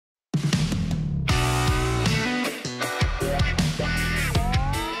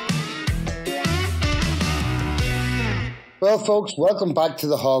Well, folks, welcome back to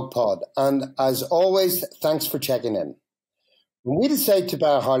the HOG-POD. And as always, thanks for checking in. When we decided to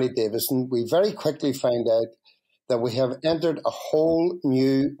buy a Harley-Davidson, we very quickly found out that we have entered a whole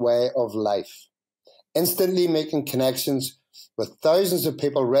new way of life, instantly making connections with thousands of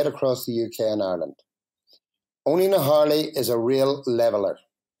people right across the UK and Ireland. Owning a Harley is a real leveler,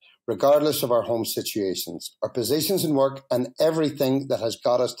 regardless of our home situations, our positions in work, and everything that has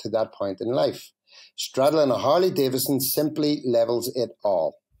got us to that point in life. Straddling a Harley-Davidson simply levels it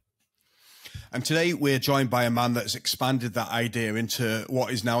all. And today we're joined by a man that has expanded that idea into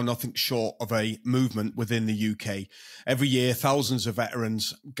what is now nothing short of a movement within the UK. Every year, thousands of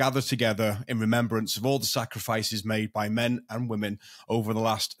veterans gather together in remembrance of all the sacrifices made by men and women over the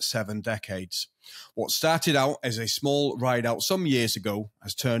last 7 decades. What started out as a small ride out some years ago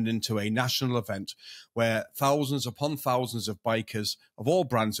has turned into a national event where thousands upon thousands of bikers of all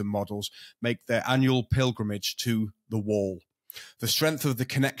brands and models make their annual pilgrimage to the wall. The strength of the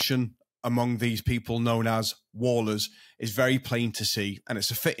connection among these people known as wallers is very plain to see, and it's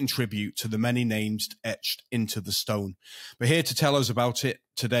a fitting tribute to the many names etched into the stone. But here to tell us about it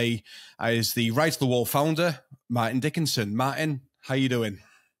today is the Ride to the Wall founder, Martin Dickinson. Martin, how you doing?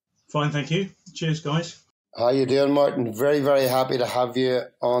 Fine, thank you. Cheers, guys. How you doing, Martin? Very, very happy to have you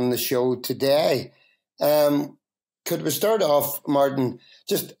on the show today. Could we start off, Martin,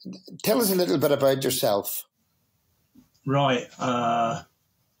 just tell us a little bit about yourself. Right.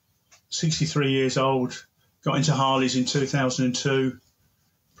 63 years old, got into Harleys in 2002.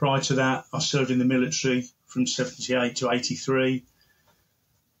 Prior to that, I served in the military from 78 to 83.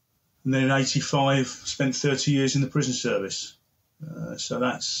 And then in 85, spent 30 years in the prison service. So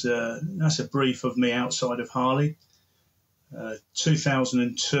that's a brief of me outside of Harley.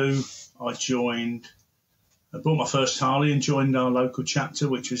 2002, I bought my first Harley and joined our local chapter,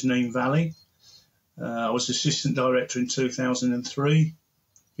 which was Nene Valley. I was assistant director in 2003.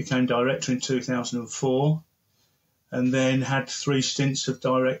 Became director in 2004, and then had 3 stints of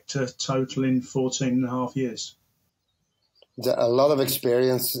director, totaling 14 and a half years. A lot of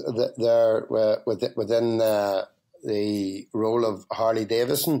experience there within the role of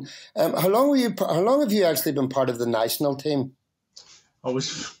Harley-Davidson. How long have you actually been part of the national team? I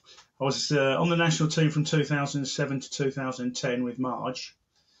was on the national team from 2007 to 2010 with Marge,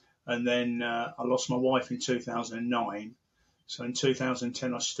 and then I lost my wife in 2009. So in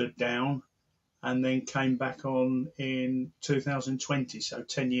 2010, I stood down and then came back on in 2020. So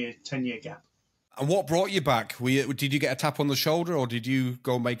 10-year gap. And what brought you back? Did you get a tap on the shoulder, or did you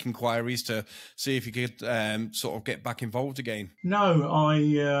go make inquiries to see if you could sort of get back involved again? No,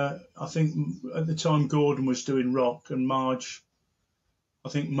 I think at the time Gordon was doing rock, and Marge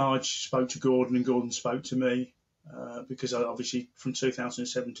spoke to Gordon and Gordon spoke to me because obviously from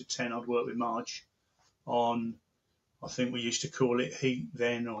 2007 to 10, I'd worked with Marge on, I think we used to call it Heat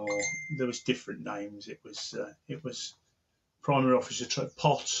then, or there was different names. It was Primary Officer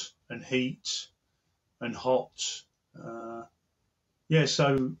Pot and Heat and Hot.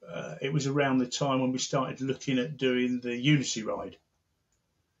 So it was around the time when we started looking at doing the Unity ride.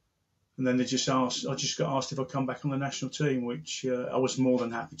 And then I just got asked if I'd come back on the national team, which I was more than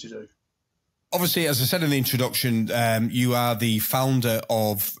happy to do. Obviously, as I said in the introduction, you are the founder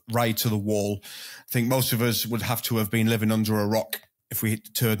of Ride to the Wall. I think most of us would have to have been living under a rock if we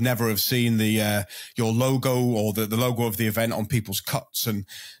to never have seen your logo or the logo of the event on people's cuts, and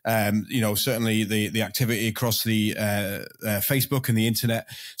certainly the activity across the Facebook and the internet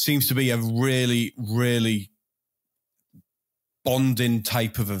seems to be a really, really bonding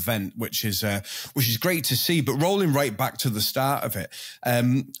type of event, which is great to see. But rolling right back to the start of it,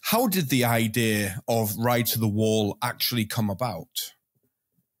 how did the idea of Ride to the Wall actually come about?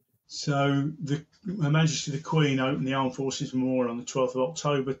 So Her Majesty the Queen opened the Armed Forces Memorial on the 12th of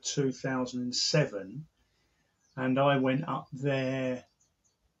October 2007, and I went up there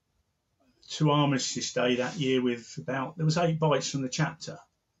to Armistice Day that year with there was 8 bikes from the chapter.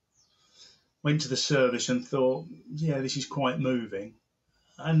 Went to the service and thought, yeah, this is quite moving,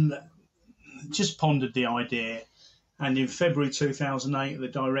 and just pondered the idea. And in February 2008, at the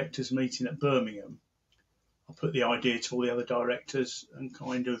directors' meeting at Birmingham, I put the idea to all the other directors and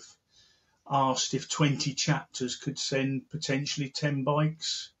kind of asked if 20 chapters could send potentially 10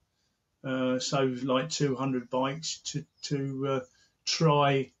 bikes, so like 200 bikes to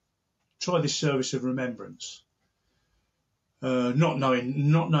try this service of remembrance. Not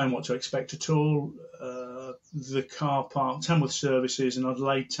knowing what to expect at all. The car park, Tamworth Services, and I'd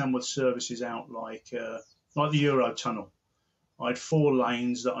laid Tamworth Services out like the Euro Tunnel. I had 4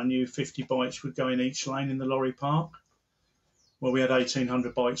 lanes that I knew 50 bikes would go in each lane in the lorry park. Well, we had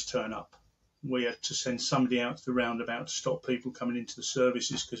 1,800 bikes turn up. we had to send somebody out to the roundabout to stop people coming into the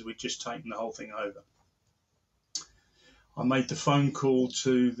services because we'd just taken the whole thing over. I made the phone call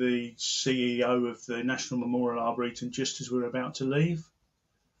to the CEO of the National Memorial Arboretum just as we were about to leave.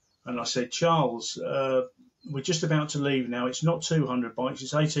 And I said, Charles, we're just about to leave now. It's not 200 bikes,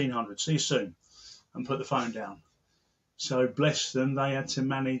 it's 1,800. See you soon. And put the phone down. So bless them, they had to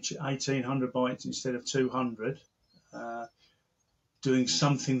manage 1,800 bikes instead of 200, doing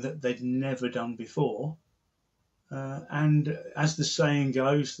something that they'd never done before. And as the saying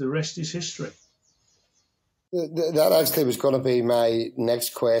goes, the rest is history. That actually was going to be my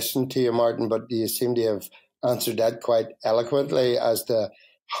next question to you, Martin, but you seem to have answered that quite eloquently as to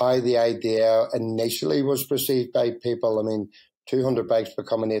how the idea initially was perceived by people. I mean, 200 bikes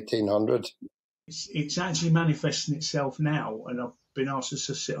becoming 1,800. It's actually manifesting itself now, and I've been asked to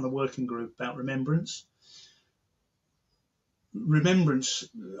sit on a working group about remembrance. Remembrance,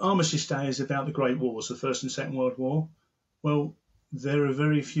 Armistice Day is about the Great Wars, the First and Second World War. Well, there are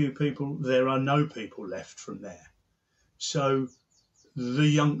very few people, there are no people left from there. So the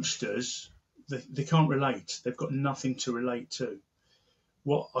youngsters, they can't relate. They've got nothing to relate to.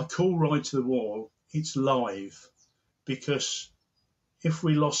 What I call Ride to the Wall, it's live, because if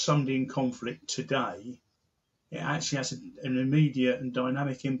we lost somebody in conflict today, it actually has an immediate and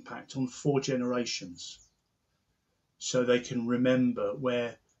dynamic impact on 4 generations. So they can remember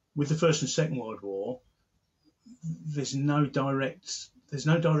where, with the First and Second World War, there's no direct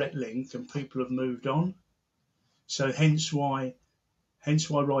link, and people have moved on. So hence why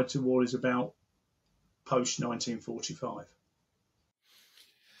Ride to the Wall is about post 1945.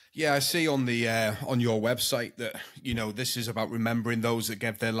 Yeah, I see on the on your website that this is about remembering those that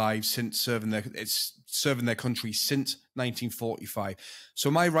gave their lives since serving their country since 1945. So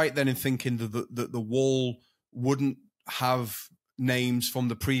am I right then in thinking that the wall wouldn't have names from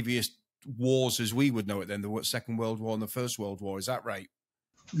the previous wars as we would know it then, the Second World War and the First World War? Is that right?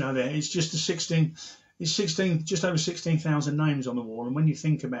 No, it's just just over 16,000 names on the wall. And when you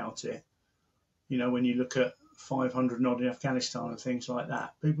think about it, when you look at 500 and odd in Afghanistan and things like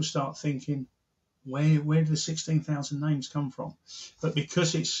that, people start thinking, where do the 16,000 names come from? But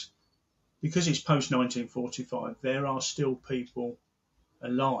because it's post 1945, there are still people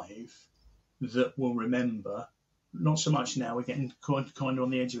alive that will remember. Not so much now, we're getting kind of on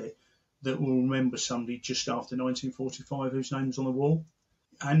the edge of it, that will remember somebody just after 1945 whose name's on the wall,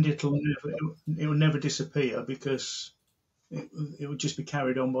 and it will never disappear because it will just be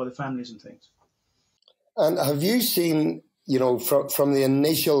carried on by the families and things. And have you seen, from the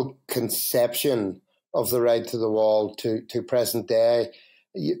initial conception of the Ride to the Wall to present day,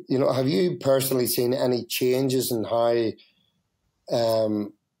 have you personally seen any changes in how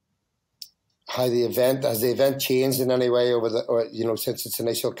the event changed in any way since its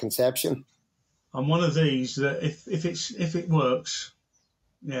initial conception? I'm one of these that if it works,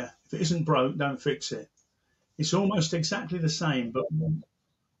 yeah. If it isn't broke, don't fix it. It's almost exactly the same, but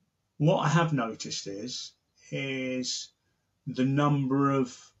what I have noticed is the number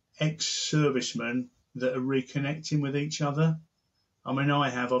of ex-servicemen that are reconnecting with each other. I mean,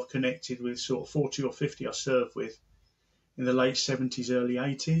 I've connected with sort of 40 or 50 I served with in the late 70s, early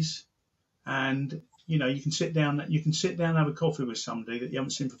 80s. And, you can sit down and have a coffee with somebody that you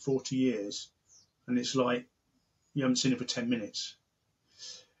haven't seen for 40 years. And it's like you haven't seen it for 10 minutes.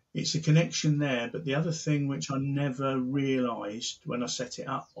 It's a connection there. But the other thing which I never realised when I set it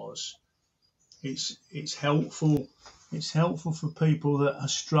up was it's helpful. It's helpful for people that are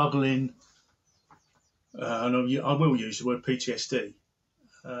struggling. And I will use the word PTSD.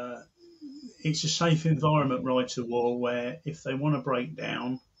 It's a safe environment, Ride to the Wall, where if they want to break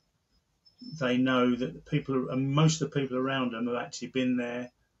down, they know that most of the people around them have actually been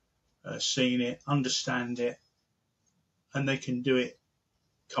there, seen it, understand it, and they can do it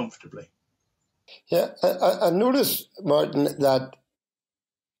comfortably. Yeah, I noticed, Martin, that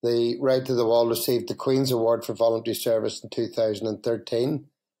the Ride to the Wall received the Queen's Award for Voluntary Service in 2013.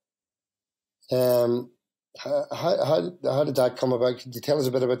 How did that come about? Could you tell us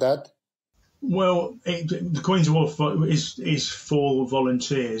a bit about that? Well, the Queen's Award is for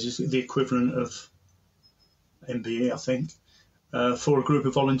volunteers. It's the equivalent of MBE, I think, for a group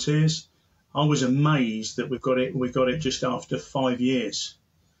of volunteers. I was amazed that we got it just after 5 years.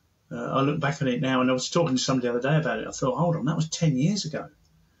 I look back on it now, and I was talking to somebody the other day about it. I thought, hold on, that was 10 years ago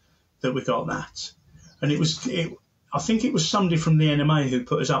that we got that. And I think it was somebody from the NMA who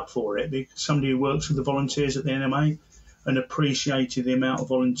put us up for it, somebody who works with the volunteers at the NMA and appreciated the amount of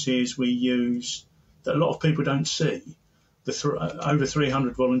volunteers we use that a lot of people don't see. Over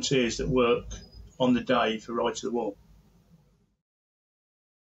 300 volunteers that work on the day for Ride to the Wall.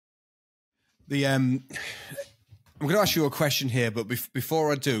 I'm going to ask you a question here, but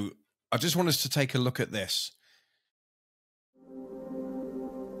before I do, I just want us to take a look at this.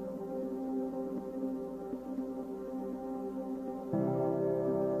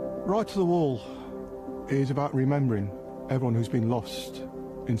 Right to the Wall is about remembering everyone who's been lost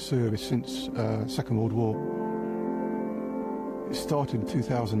in service since Second World War. It started in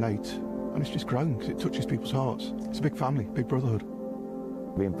 2008 and it's just grown because it touches people's hearts. It's a big family, big brotherhood.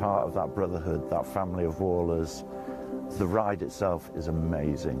 Being part of that brotherhood, that family of wallers, the ride itself is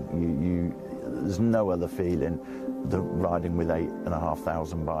amazing. There's no other feeling than riding with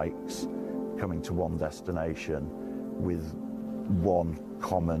 8,500 bikes, coming to one destination with one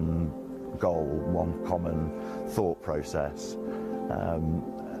common goal, one common thought process.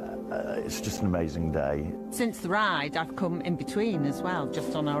 It's just an amazing day. Since the ride, I've come in between as well,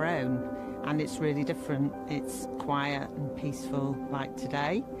 just on our own, and it's really different. It's quiet and peaceful like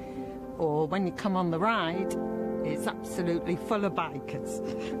today. Or when you come on the ride, it's absolutely full of bikers.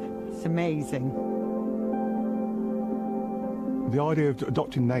 It's amazing. The idea of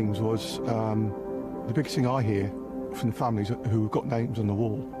adopting names was the biggest thing I hear from the families who've got names on the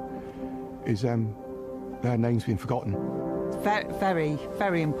wall is their names being forgotten. Very,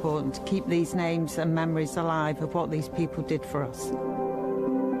 very important to keep these names and memories alive of what these people did for us.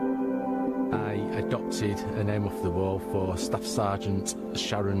 I adopted a name off the wall for Staff Sergeant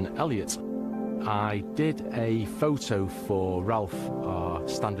Sharon Elliott. I did a photo for Ralph, our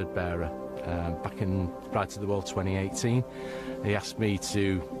standard bearer, back in Right to the Wall 2018. He asked me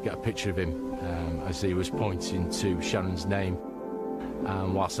to get a picture of him as he was pointing to Sharon's name.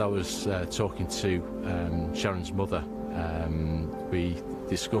 And whilst I was talking to Sharon's mother, we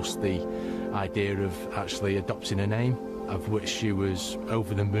discussed the idea of actually adopting a name, of which she was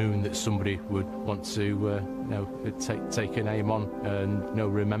over the moon that somebody would want to take a name on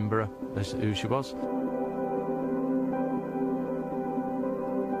and remember her as who she was.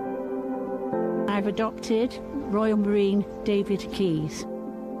 I've adopted Royal Marine David Keyes.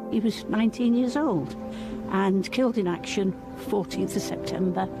 He was 19 years old and killed in action 14th of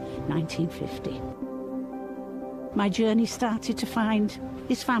September 1950. My journey started to find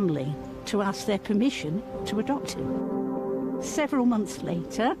his family to ask their permission to adopt him. Several months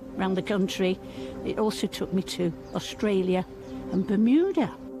later, around the country, it also took me to Australia and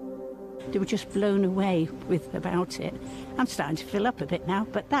Bermuda. They were just blown away about it. I'm starting to fill up a bit now,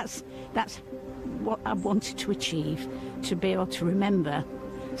 but that's what I wanted to achieve, to be able to remember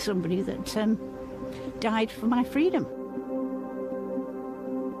somebody that died for my freedom.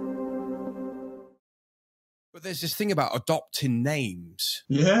 But there's this thing about adopting names.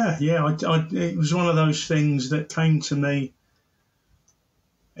 Yeah. It was one of those things that came to me.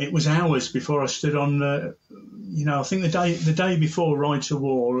 It was hours before I stood on, I think the day before Ride to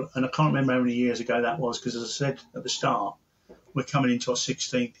Wall, and I can't remember how many years ago that was, because as I said at the start, we're coming into our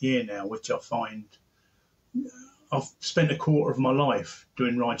 16th year now, which I find I've spent a quarter of my life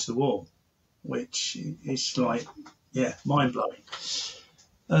doing Ride to the Wall, which is mind-blowing.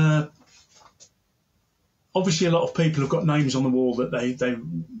 Obviously, a lot of people have got names on the wall that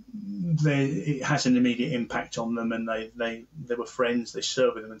it has an immediate impact on them, and they were friends, they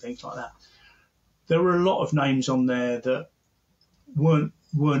served with them and things like that. There were a lot of names on there that weren't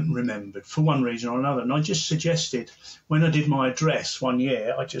remembered for one reason or another. And I just suggested, when I did my address one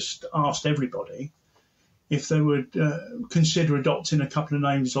year, I just asked everybody if they would consider adopting a couple of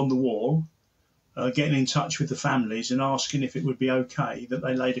names on the wall, getting in touch with the families and asking if it would be okay that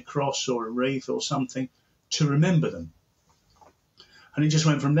they laid a cross or a wreath or something to remember them. And it just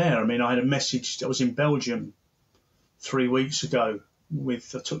went from there. I mean, I had a message. I was in Belgium 3 weeks ago. I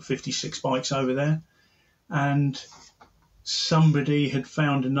took 56 bikes over there, and somebody had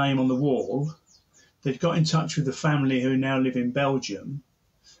found a name on the wall. They'd got in touch with the family who now live in Belgium,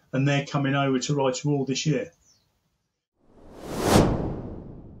 and they're coming over to Ride to Wall this year.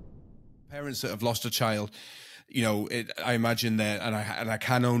 Parents that have lost a child, I imagine that, and I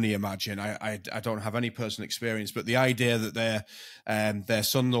can only imagine. I don't have any personal experience, but the idea that their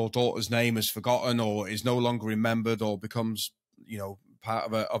son or daughter's name is forgotten or is no longer remembered or becomes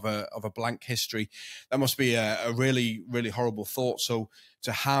part of a blank history, that must be a really, really horrible thought. So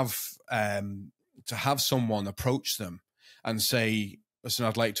to have someone approach them and say, "Listen,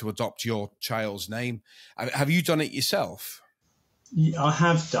 I'd like to adopt your child's name." Have you done it yourself? Yeah, I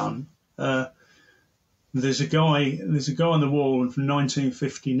have done. There's a guy on the wall from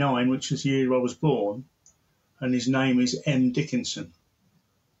 1959, which is the year I was born, and his name is M. Dickinson,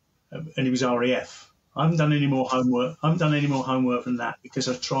 and he was RAF. I haven't done any more homework. Than that, because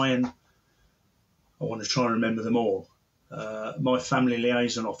I want to try and remember them all. My family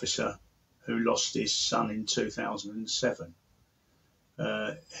liaison officer who lost his son in 2007.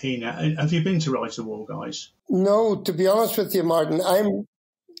 Have you been to Ride to the Wall, guys? No, to be honest with you, Martin,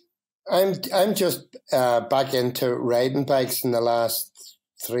 I'm just back into riding bikes in the last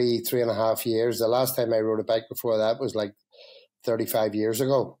three and a half years. The last time I rode a bike before that was like 35 years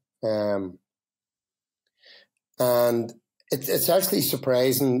ago. And it's actually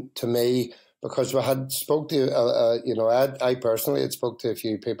surprising to me, because we had spoke to, I personally had spoke to a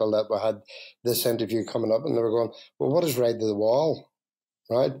few people that we had this interview coming up, and they were going, well, what is Ride to the Wall,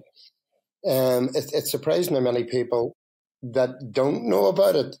 right? It's surprising how many people that don't know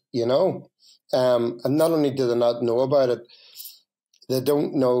about it, and not only do they not know about it, they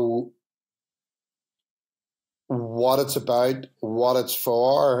don't know what it's about, what it's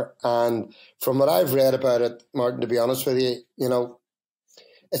for. And from what I've read about it, Martin, to be honest with you,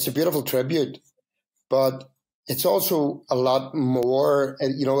 it's a beautiful tribute, but it's also a lot more,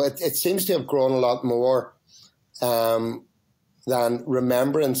 it seems to have grown a lot more than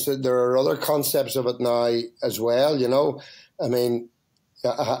remembrance. There are other concepts of it now as well, I mean,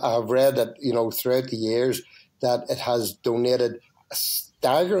 I have read that, throughout the years that it has donated a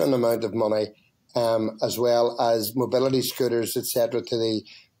staggering amount of money, as well as mobility scooters, etc., to the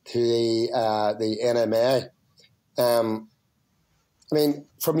NMA. I mean,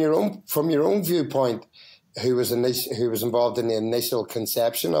 from your own viewpoint, who was involved in the initial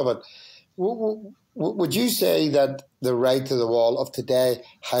conception of it, would you say that the Ride to the Wall of today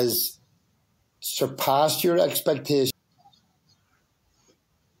has surpassed your expectations?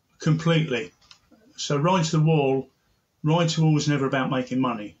 Completely. So Ride to the Wall was never about making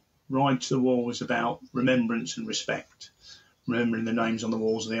money. Ride to the Wall was about remembrance and respect, remembering the names on the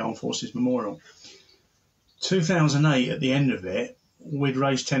walls of the Armed Forces Memorial. 2008, at the end of it, we'd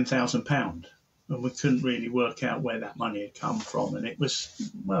raised £10,000, and we couldn't really work out where that money had come from. And it was,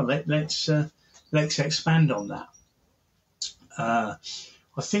 well, let's expand on that. I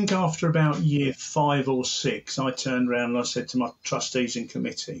think after about year 5 or 6, I turned around and I said to my trustees and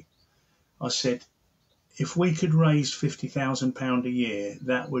committee, I said, if we could raise £50,000 a year,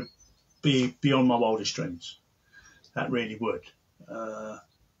 that would be beyond my wildest dreams. That really would.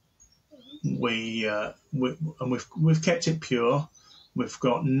 We've kept it pure. We've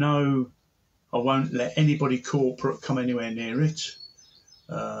got I won't let anybody corporate come anywhere near it.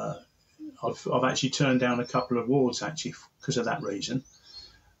 I've actually turned down a couple of awards actually because of that reason.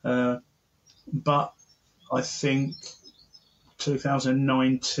 But I think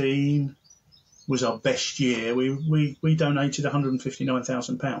 2019 was our best year. We donated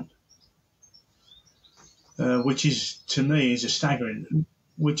 £159,000, which is, to me, is a staggering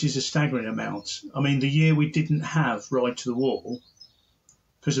amount. I mean, the year we didn't have Ride to the Wall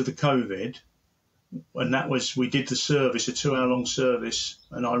because of the COVID, and that was, we did the service, a 2-hour-long service,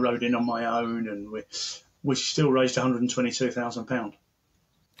 and I rode in on my own, and we still raised £122,000.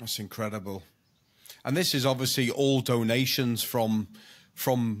 That's incredible. And this is obviously all donations from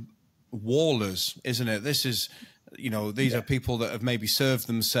wallers, isn't it? This is, these are people that have maybe served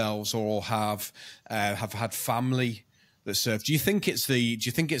themselves or have had family that served. Do you think it's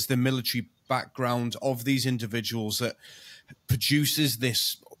the military background of these individuals that produces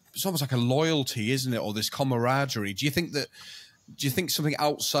this? It's almost like a loyalty, isn't it, or this camaraderie? Do you think something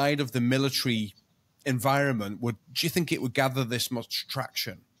outside of the military environment do you think it would gather this much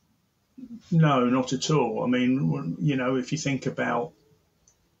traction? No, not at all. I mean, if you think about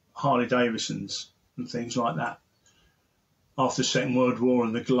Harley-Davidsons and things like that, after the Second World War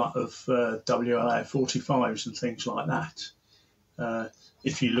and the glut of WLA 45s and things like that,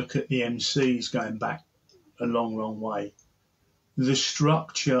 if you look at the MCs going back a long, long way, the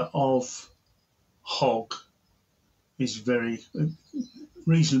structure of HOG is very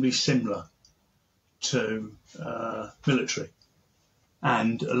reasonably similar to military.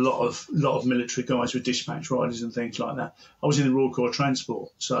 And a lot of military guys were dispatch riders and things like that. I was in the Royal Corps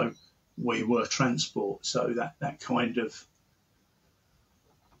Transport, so we were transport. So that kind of,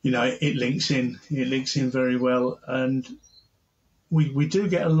 it links in very well. And we do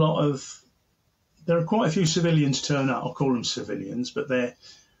get a lot of, there are quite a few civilians turn up. I'll call them civilians, but they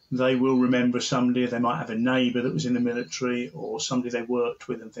will remember somebody. They might have a neighbour that was in the military or somebody they worked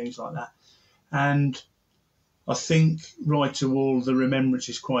with and things like that. And I think Ride to the Wall, the remembrance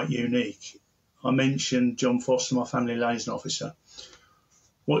is quite unique. I mentioned John Foster, my family liaison officer.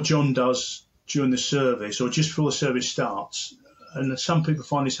 What John does during the service, or just before the service starts, and some people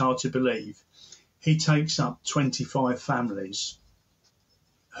find this hard to believe, he takes up 25 families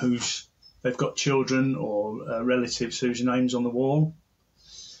they've got children or relatives whose name's on the wall,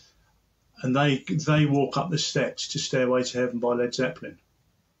 and they walk up the steps to Stairway to Heaven by Led Zeppelin.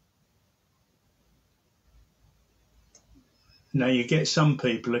 Now you get some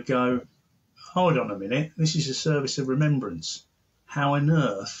people that go, hold on a minute, this is a service of remembrance. How on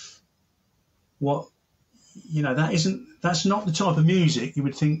earth, what, that's not the type of music you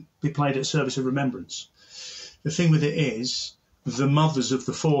would think be played at a service of remembrance. The thing with it is, the mothers of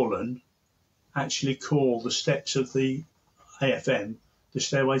the fallen actually call the steps of the AFM the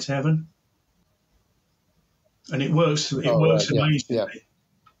Stairway to Heaven. And it works amazingly. Yeah.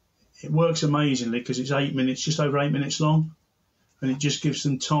 It works amazingly because it's 8 minutes, just over 8 minutes long. And it just gives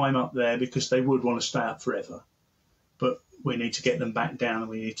them time up there because they would want to stay up forever. But we need to get them back down, and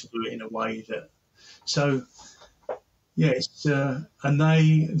we need to do it in a way that... So, yes, and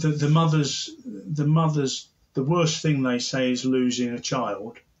the mothers, the worst thing they say is losing a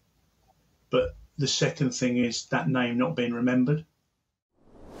child. But the second thing is that name not being remembered.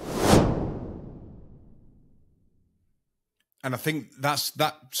 And I think that's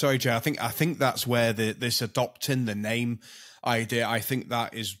that. Sorry, Jay. I think that's where this adopting the name idea. I think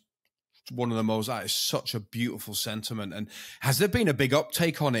that is one of the most. That is such a beautiful sentiment. And has there been a big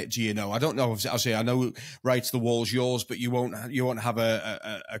uptake on it? Do you know? I don't know. I know Right to the Wall's yours, but you won't have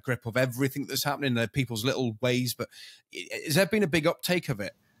a grip of everything that's happening. There are people's little ways, but has there been a big uptake of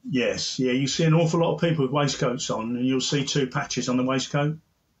it? Yes, yeah. You see an awful lot of people with waistcoats on, and you'll see 2 patches on the waistcoat,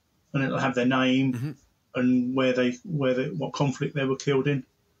 and it'll have their name. Mm-hmm. And what conflict they were killed in,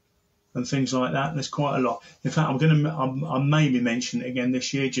 and things like that. And there's quite a lot. In fact, I maybe mention it again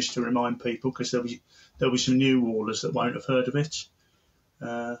this year just to remind people, because there'll be some new wallers that won't have heard of it.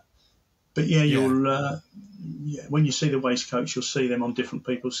 But you'll when you see the waistcoats, you'll see them on different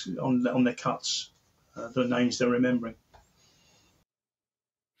people's on their cuts, the names they're remembering.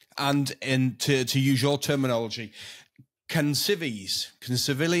 And to use your terminology, Can civilians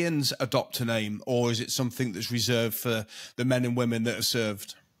adopt a name, or is it something that's reserved for the men and women that are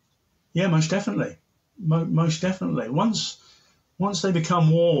served? Yeah, most definitely. Most definitely. Once they become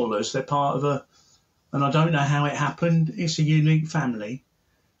wallers, they're part of and I don't know how it happened, it's a unique family.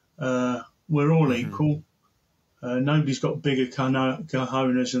 We're all equal. Nobody's got bigger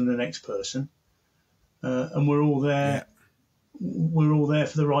cojones than the next person. And we're all there. Yeah. We're all there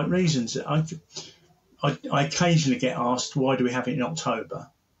for the right reasons. I occasionally get asked, why do we have it in October?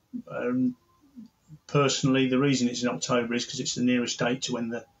 Personally, the reason it's in October is because it's the nearest date to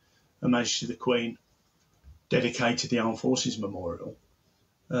when Her Majesty the Queen dedicated the Armed Forces Memorial.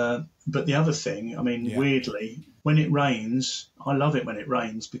 But the other thing, weirdly, when it rains, I love it when it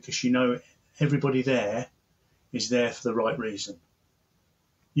rains, because everybody there is there for the right reason.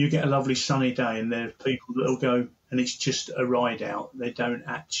 You get a lovely sunny day and there are people that will go, and it's just a ride out. They don't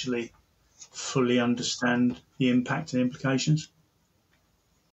actually fully understand the impact and implications.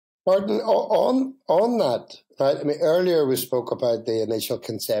 Martin, on that, right? Earlier we spoke about the initial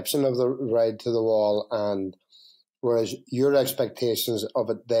conception of the Ride to the Wall, and whereas your expectations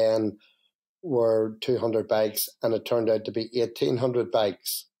of it then were 200 bikes, and it turned out to be 1,800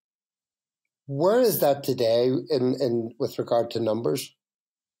 bikes. Where is that today in with regard to numbers?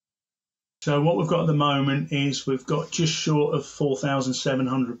 So what we've got at the moment is we've got just short of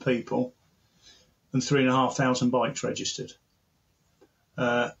 4,700 people and 3,500 bikes registered.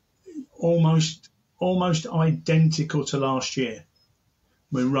 Almost identical to last year.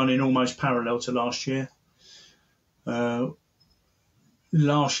 We're running almost parallel to last year. Last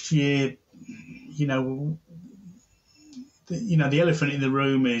year, the elephant in the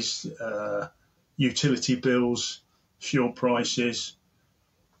room is utility bills, fuel prices.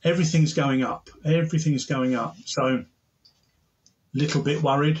 Everything's going up. So, a little bit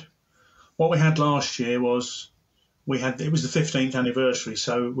worried. What we had last year was it was the 15th anniversary,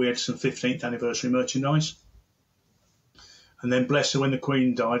 so we had some 15th anniversary merchandise. And then, bless her, when the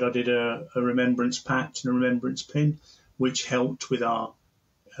Queen died, I did a remembrance patch and a remembrance pin, which helped with our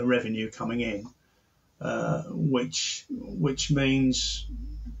revenue coming in, which means,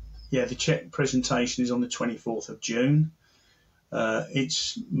 the cheque presentation is on the 24th of June.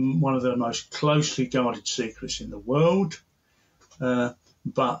 It's one of the most closely guarded secrets in the world.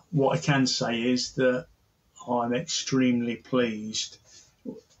 But what I can say is that I'm extremely pleased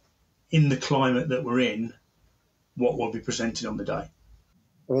in the climate that we're in, what will be presented on the day.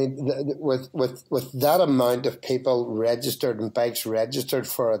 With that amount of people registered and bikes registered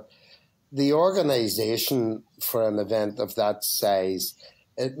for it, the organisation for an event of that size,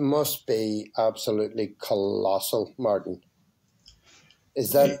 it must be absolutely colossal, Martin.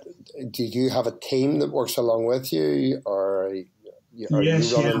 Do you have a team that works along with you, or are you running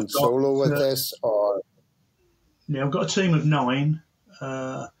solo with this? Or I've got a team of 9.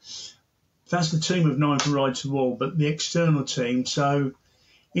 That's the team of 9 for Ride to the Wall, but the external team. So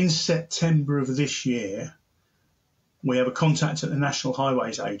in September of this year, we have a contact at the National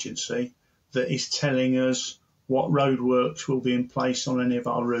Highways Agency that is telling us what roadworks will be in place on any of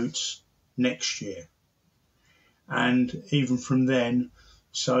our routes next year. And even from then,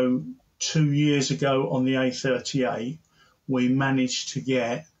 so 2 years ago on the A38, we managed to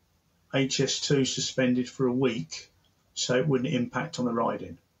get HS2 suspended for a week so it wouldn't impact on the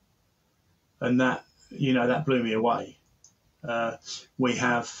riding. And that, that blew me away. We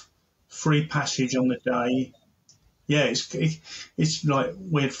have free passage on the day. Yeah, it's like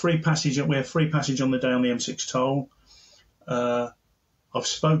we have free passage on the day on the M6 toll. I've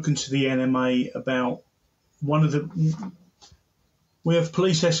spoken to the NMA about we have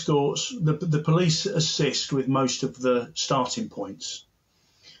police escorts. The police assist with most of the starting points.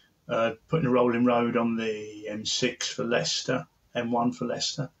 Putting a rolling road on the M6 for Leicester, M1 for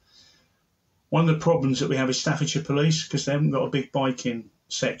Leicester. One of the problems that we have is Staffordshire Police, because they haven't got a big biking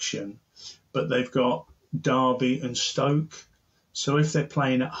section, but they've got Derby and Stoke. So if they're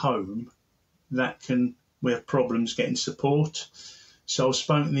playing at home, we have problems getting support. So I've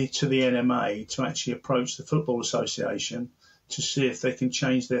spoken to the NMA to actually approach the Football Association to see if they can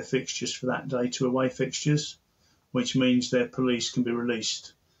change their fixtures for that day to away fixtures, which means their police can be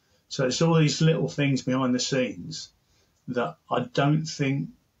released. So it's all these little things behind the scenes that I don't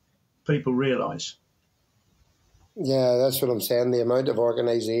think people realise. Yeah, that's what I'm saying. The amount of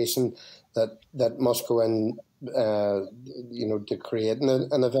organisation that must go in, to create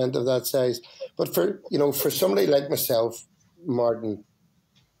an event of that size. But for somebody like myself, Martin,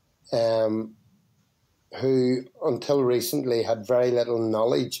 who until recently had very little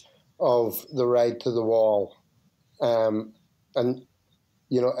knowledge of the Ride to the Wall, and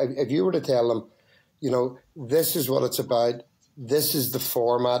if you were to tell them, this is what it's about, this is the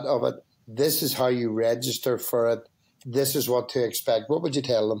format of it, this is how you register for it, this is what to expect, what would you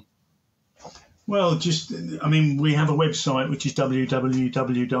tell them? Well, we have a website which is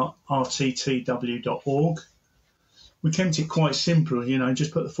www.rttw.org. We kept it quite simple,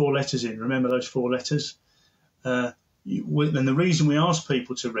 just put the 4 letters in. Remember those 4 letters? And the reason we ask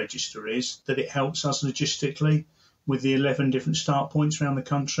people to register is that it helps us logistically with the 11 different start points around the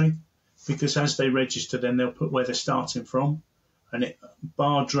country, because as they register, then they'll put where they're starting from. And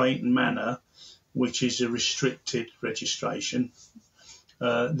bar Drayton Manor, which is a restricted registration,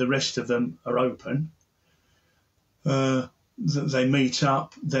 the rest of them are open. They meet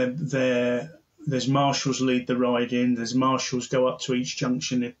up. There's marshals lead the ride in. There's marshals go up to each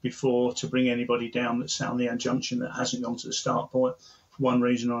junction before to bring anybody down that's sat on the junction that hasn't gone to the start point for one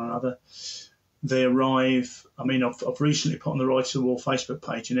reason or another. They arrive. I've recently put on the Ride to the Wall Facebook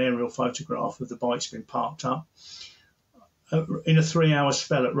page an aerial photograph of the bikes being parked up. In a 3-hour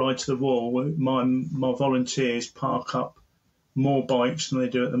spell at Ride to the Wall, my volunteers park up more bikes than they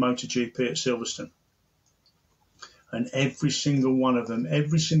do at the MotoGP at Silverstone. And every single one of them,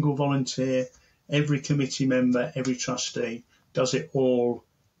 every single volunteer, every committee member, every trustee does it all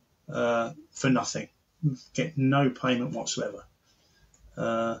for nothing. Get no payment whatsoever.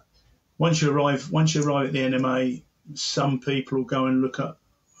 Once you arrive at the NMA, some people will go and look at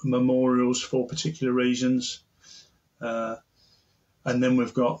memorials for particular reasons. And then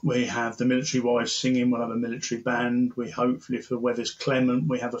we have the military wives singing. We'll have a military band. We hopefully, if the weather's clement,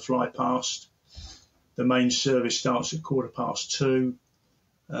 we have a fly past. The main service starts at 2:15.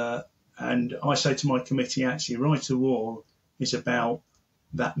 And I say to my committee, actually, Ride to the Wall is about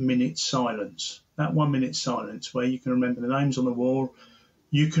that minute silence, that 1 minute silence where you can remember the names on the wall.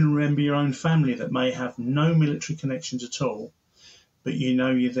 You can remember your own family that may have no military connections at all, but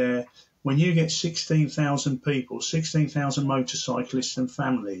you're there. When you get 16,000 people, 16,000 motorcyclists and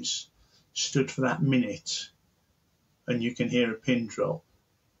families stood for that minute, and you can hear a pin drop,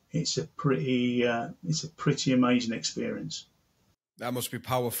 it's a pretty amazing experience. That must be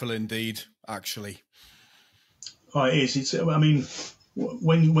powerful indeed, actually. Oh, it is.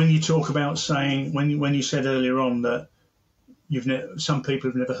 When you talk about saying, when you said earlier on that some people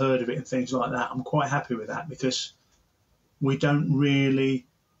have never heard of it and things like that, I'm quite happy with that, because we don't really.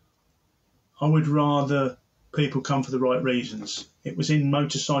 I would rather people come for the right reasons. It was in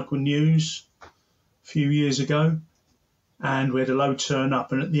Motorcycle News a few years ago, and we had a low turn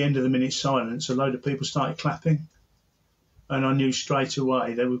up, and at the end of the minute silence, a load of people started clapping. And I knew straight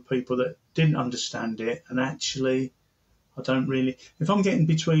away there were people that didn't understand it. And actually, if I'm getting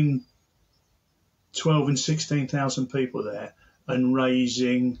between 12 and 16,000 people there and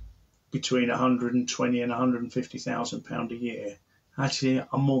raising between 120 and 150,000 pounds a year, actually,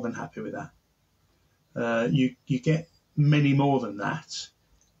 I'm more than happy with that. You get many more than that,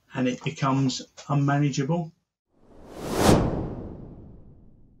 and it becomes unmanageable.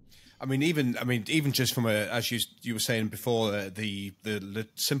 I mean, even just from as you were saying before, the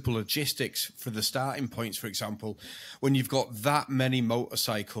simple logistics for the starting points, for example, when you've got that many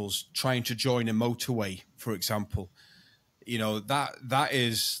motorcycles trying to join a motorway, for example, you know,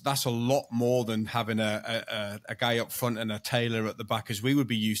 that's a lot more than having a guy up front and a tailor at the back, as we would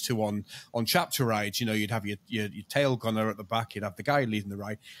be used to on chapter rides. You know, you'd have your tail gunner at the back, you'd have the guy leading the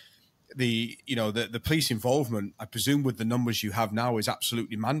ride. The police involvement, I presume, with the numbers you have now, is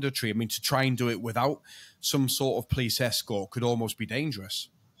absolutely mandatory. I mean, to try and do it without some sort of police escort could almost be dangerous.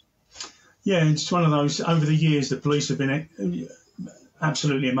 Yeah, it's one of those. Over the years, the police have been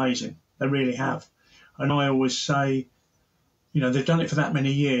absolutely amazing. They really have. And I always say, you know, they've done it for that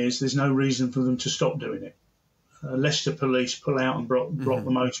many years. There's no reason for them to stop doing it. Leicester police pull out and block the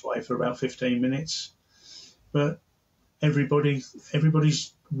motorway for about 15 minutes, but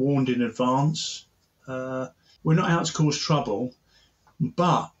everybody's warned in advance. We're not out to cause trouble,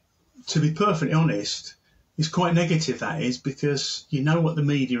 but to be perfectly honest, it's quite negative, that is, because you know what the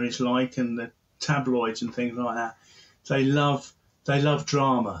media is like, and the tabloids and things like that. They love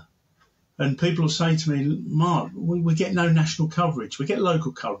drama. And people will say to me, Mark, we get no national coverage. We get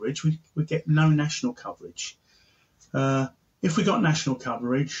local coverage. We get no national coverage. If we got national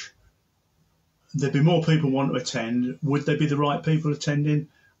coverage, there'd be more people want to attend. Would they be the right people attending?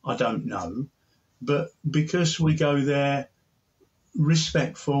 I don't know. But because we go there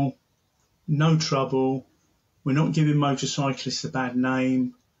respectful, no trouble, we're not giving motorcyclists a bad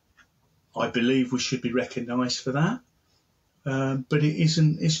name, I believe we should be recognised for that. But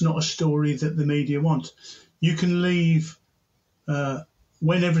it's not a story that the media want. You can leave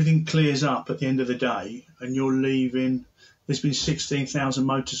when everything clears up at the end of the day and you're leaving, there's been 16,000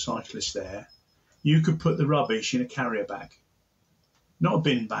 motorcyclists there. You could put the rubbish in a carrier bag, not a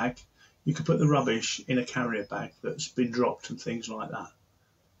bin bag. You could put the rubbish in a carrier bag that's been dropped and things like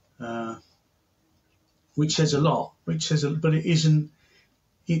that, which says a lot. But it isn't.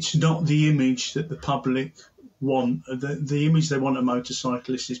 It's not the image that the public want. The image they want of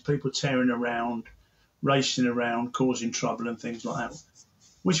motorcyclists is people tearing around, racing around, causing trouble and things like that,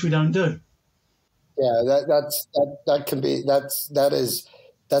 which we don't do. Yeah,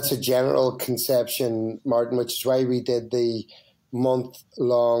 that's a general conception, Martin, which is why we did the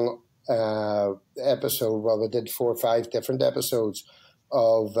month-long episode. Well, we did 4 or 5 different episodes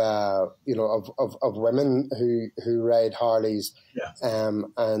of women who ride Harleys,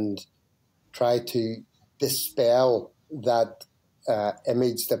 and try to dispel that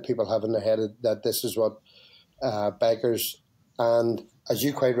image that people have in their head that this is what bikers, and as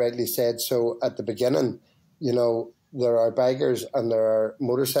you quite rightly said, so at the beginning, you know, there are bikers and there are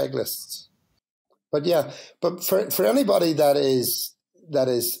motorcyclists. But for anybody that is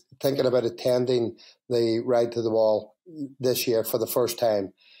thinking about attending the Ride to the Wall this year for the first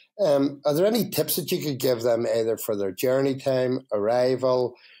time, are there any tips that you could give them, either for their journey time,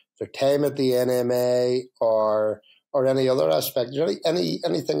 arrival, their time at the NMA, or any other aspect? Is there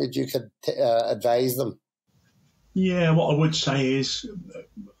anything that you could advise them? Yeah, what I would say is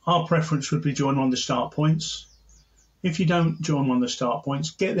our preference would be join on the start points. If you don't join on the start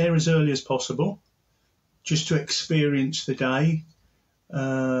points, get there as early as possible, just to experience the day.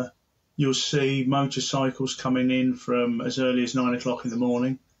 You'll see motorcycles coming in from as early as 9 o'clock in the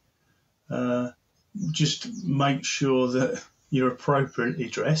morning. Just make sure that you're appropriately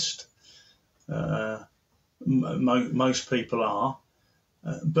dressed. Most people are,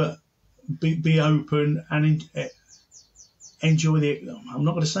 but be open and enjoy I'm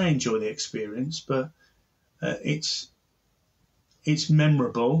not going to say enjoy the experience, but it's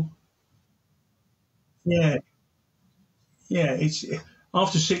memorable. Yeah. It's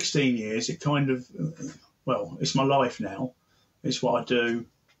after 16 years, it kind of, well, it's my life now. It's what I do,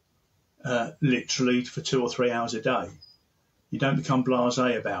 literally for 2 or 3 hours a day. You don't become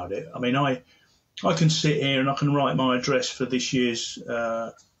blasé about it. I mean, I can sit here and I can write my address for this year's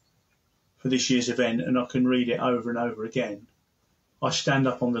event, and I can read it over and over again. I stand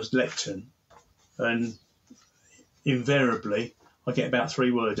up on the lectern, and invariably I get about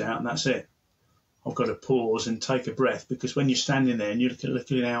 3 words out, and that's it. I've got to pause and take a breath, because when you're standing there and you're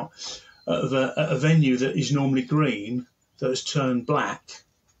looking out at a venue that is normally green, that has turned black,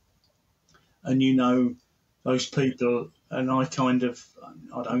 and you know those people, and I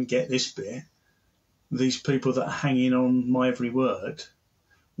don't get this bit, these people that are hanging on my every word,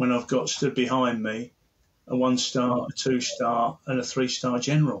 when I've got stood behind me a 1-star, a 2-star and a 3-star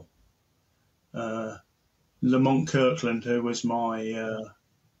general. Lamont Kirkland, who was my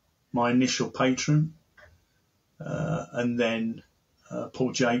initial patron, and then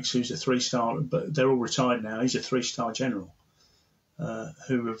Paul Jakes, who's a 3-star, but they're all retired now. He's a 3-star general.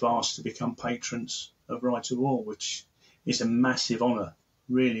 who have asked to become patrons of Right to War, which is a massive honour,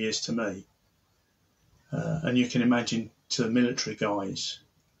 really is to me. And you can imagine to the military guys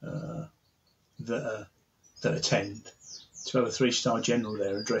that attend, to have a 3-star general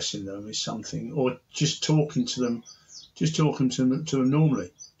there addressing them is something, or just talking to them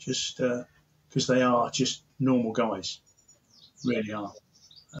normally, just because they are just normal guys, really are.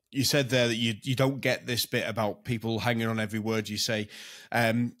 You said there that you don't get this bit about people hanging on every word you say.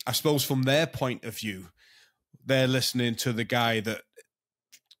 I suppose from their point of view, they're listening to the guy that,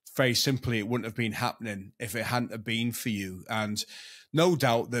 very simply, it wouldn't have been happening if it hadn't have been for you. And no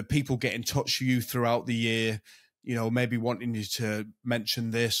doubt that people get in touch with you throughout the year, you know, maybe wanting you to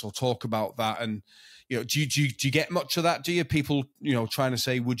mention this or talk about that. And, you know, do you get much of that? Do you, people, you know, trying to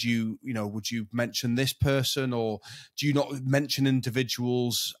say, would you mention this person, or do you not mention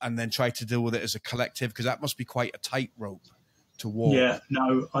individuals and then try to deal with it as a collective? Because that must be quite a tightrope to walk. Yeah,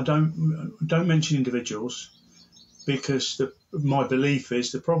 no, I don't mention individuals, because my belief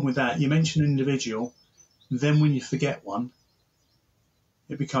is the problem with that, you mention an individual, then when you forget one,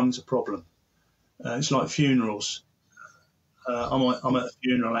 it becomes a problem. It's like funerals. I'm at a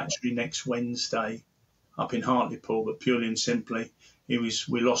funeral actually next Wednesday up in Hartlepool, but purely and simply,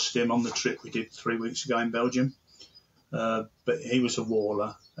 we lost him on the trip we did 3 weeks ago in Belgium. But he was a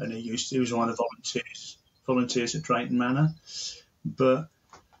waller, and he was one of the volunteers at Drayton Manor. But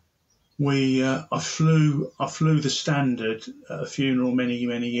I flew the standard at a funeral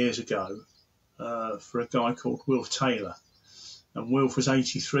many years ago for a guy called Wilf Taylor. And Wilf was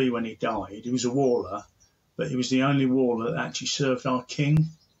 83 when he died. He was a waller, but he was the only waller that actually served our king.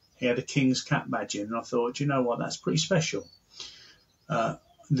 He had a king's cap badge in, and I thought, you know what, that's pretty special.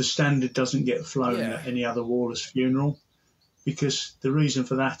 The standard doesn't get flown at any other waller's funeral, because the reason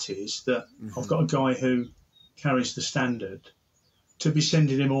for that is that I've got a guy who carries the standard. To be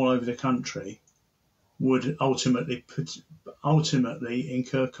sending him all over the country would ultimately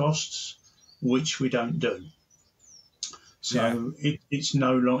incur costs, which we don't do. So it's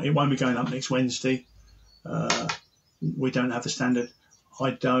no long. It won't be going up next Wednesday. We don't have the standard.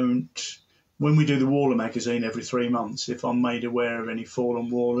 When we do the Waller magazine every 3 months, if I'm made aware of any fallen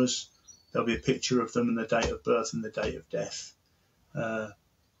wallers, there'll be a picture of them and the date of birth and the date of death,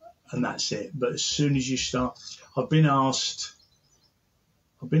 and that's it. But as soon as you start, I've been asked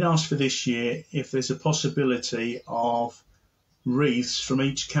for this year if there's a possibility of wreaths from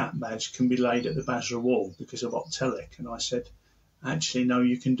each cap badge can be laid at the Basra wall because of Optelic. And I said, actually, no,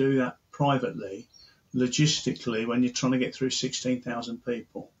 you can do that privately. Logistically, when you're trying to get through 16,000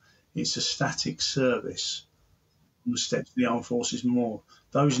 people, it's a static service on the steps of the Armed Forces Memorial.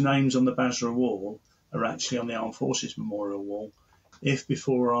 Those names on the Basra wall are actually on the Armed Forces Memorial wall. If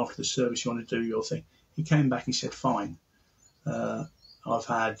before or after the service you want to do your thing. He came back, he said, fine. I've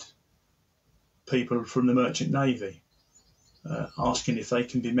had people from the Merchant Navy asking if they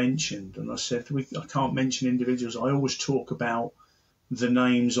can be mentioned. And I said, I can't mention individuals. I always talk about the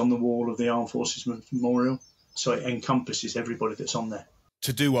names on the wall of the Armed Forces Memorial, so it encompasses everybody that's on there.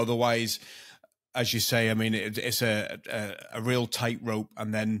 To do otherwise, as you say, I mean, it's a real tightrope.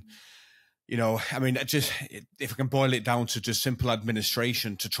 And then, you know, I mean, just if I can boil it down to just simple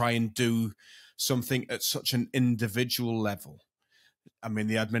administration to try and do something at such an individual level, I mean,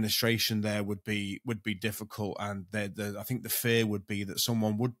 the administration there would be difficult, and I think the fear would be that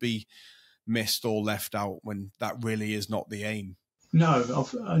someone would be missed or left out when that really is not the aim. No,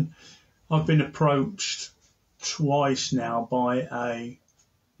 I've been approached twice now by a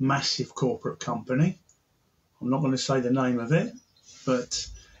massive corporate company. I'm not going to say the name of it, but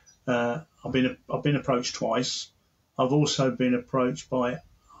I've been approached twice. I've also been approached by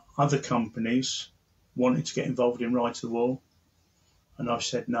other companies wanting to get involved in Right to the Wall. And I've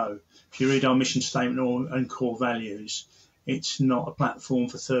said no. If you read our mission statement and core values, it's not a platform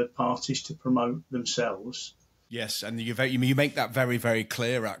for third parties to promote themselves. Yes, and you make that very, very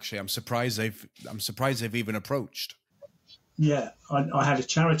clear. Actually, I'm surprised they've even approached. Yeah, I had a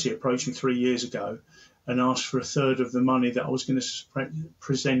charity approach me 3 years ago and asked for a third of the money that I was going to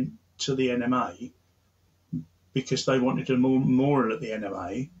present to the NMA because they wanted a memorial at the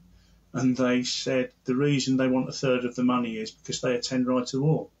NMA. And they said the reason they want a third of the money is because they attend Right to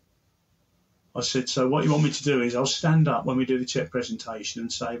War. I said, so what you want me to do is I'll stand up when we do the check presentation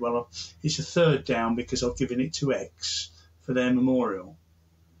and say, well, it's a third down because I've given it to X for their memorial.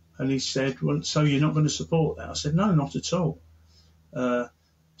 And he said, well, so you're not going to support that? I said, no, not at all.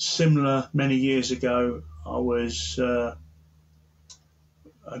 Similar, many years ago, I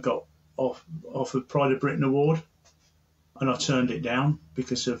got offered Pride of Britain Award, and I turned it down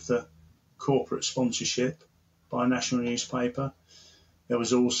because of the corporate sponsorship by a national newspaper. There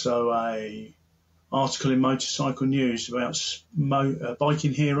was also a article in Motorcycle News about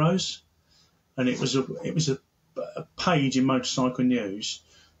biking heroes, and it was a page in Motorcycle News.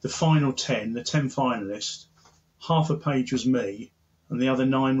 The final 10, the 10 finalists, half a page was me, and the other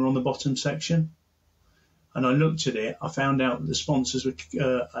 9 were on the bottom section. And I looked at it. I found out that the sponsors were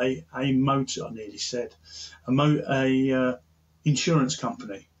a insurance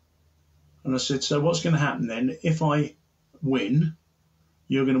company. And I said, so what's going to happen then? If I win,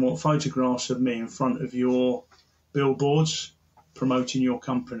 you're going to want photographs of me in front of your billboards promoting your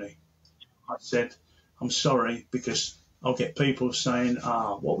company. I said, I'm sorry, because I'll get people saying,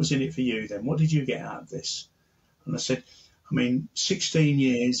 what was in it for you then? What did you get out of this? And I said, I mean, 16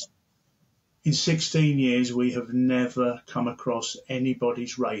 years, in 16 years, we have never come across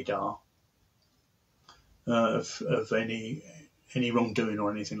anybody's radar of any wrongdoing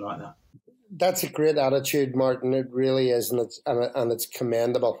or anything like that. That's a great attitude, Martin. It really is, and it's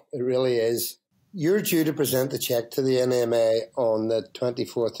commendable. It really is. You're due to present the cheque to the NMA on the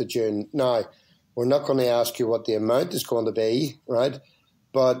 24th of June. Now, we're not going to ask you what the amount is going to be, right?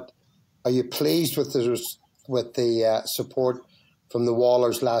 But are you pleased with the support from the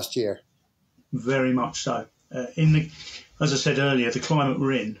Wallers last year? Very much so. As I said earlier, the climate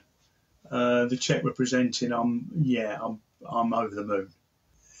we're in, the cheque we're presenting, I'm over the moon.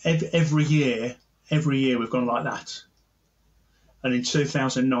 Every year we've gone like that. And in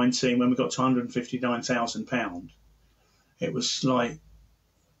 2019, when we got to £159,000, it was like,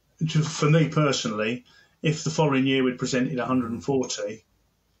 for me personally, if the following year we'd presented 140,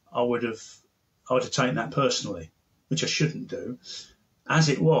 I would have taken that personally, which I shouldn't do. As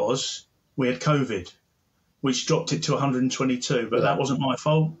it was, we had COVID, which dropped it to 122, but that wasn't my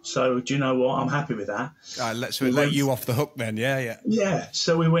fault. So do you know what? I'm happy with that. Let's let you off the hook then. Yeah. Yeah.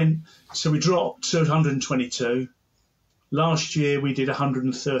 So we dropped to 122. Last year we did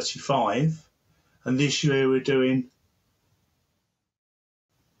 135, and this year we're doing.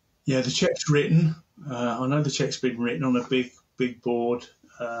 Yeah, the cheque's written. I know the cheque's been written on a big board.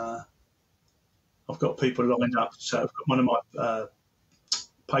 I've got people lined up. So I've got one of my.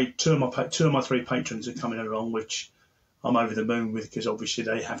 Two of my 3 patrons are coming along, which I'm over the moon with, because obviously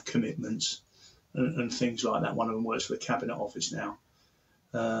they have commitments and things like that. One of them works for the Cabinet Office now.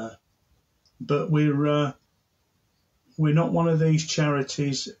 But we're not one of these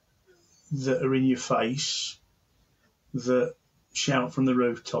charities that are in your face, that shout from the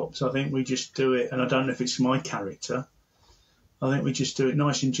rooftops. I think we just do it, and I don't know if it's my character. I think we just do it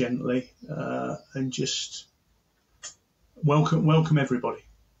nice and gently, and just welcome everybody.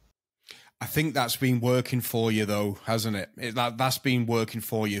 I think that's been working for you, though, hasn't it? That's been working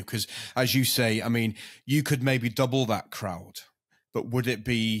for you, because, as you say, I mean, you could maybe double that crowd, but would it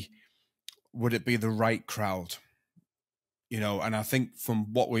be the right crowd? You know, and I think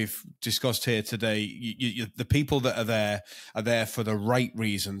from what we've discussed here today, the people that are there for the right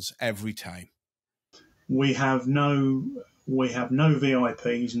reasons every time. We have no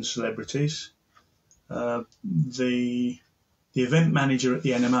VIPs and celebrities. The event manager at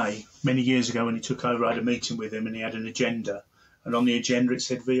the NMA, many years ago when he took over, I had a meeting with him and he had an agenda. And on the agenda it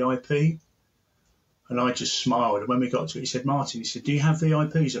said VIP. And I just smiled. And when we got to it, he said, Martin, he said, do you have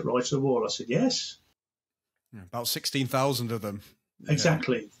VIPs at Ride to the Wall? I said, yes. About 16,000 of them.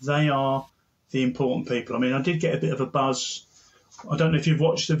 Exactly. Yeah. They are the important people. I mean, I did get a bit of a buzz. I don't know if you've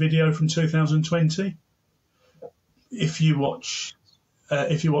watched the video from 2020. If you watch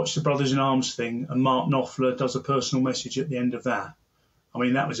the Brothers in Arms thing, and Mark Knopfler does a personal message at the end of that, I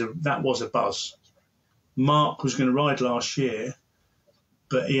mean, that was a buzz. Mark was going to ride last year,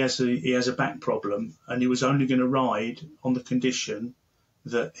 but he has a back problem, and he was only going to ride on the condition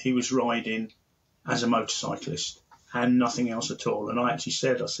that he was riding as a motorcyclist and nothing else at all. And I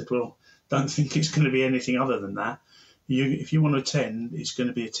said, well, don't think it's going to be anything other than that. If you want to attend, it's going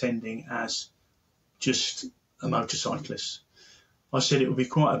to be attending as just a motorcyclist. I said it would be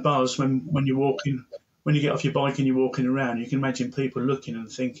quite a buzz when you're walking, when you get off your bike and you're walking around. You can imagine people looking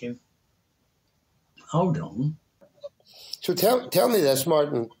and thinking, hold on. So tell me this,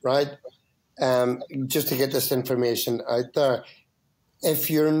 Martin, right? Just to get this information out there,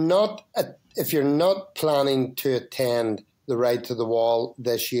 if you're not planning to attend the Ride to the Wall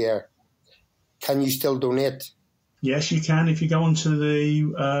this year, can you still donate? Yes, you can. If you go onto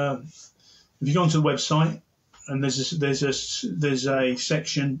the website, and there's a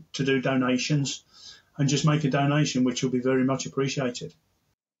section to do donations, and just make a donation, which will be very much appreciated.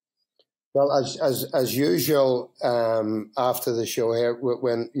 Well, as usual, after the show here,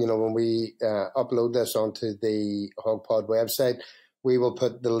 when we upload this onto the HOG-POD website, we will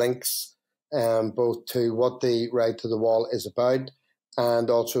put the links both to what the Ride to the Wall is about and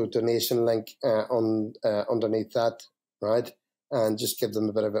also donation link underneath that, right? And just give them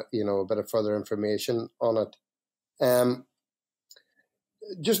a bit of further information on it.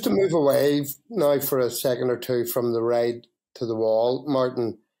 Just to move away now for a second or two from the ride to the wall,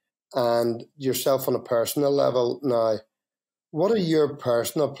 Martin, and yourself on a personal level now, what are your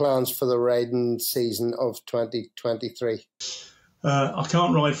personal plans for the riding season of 2023? I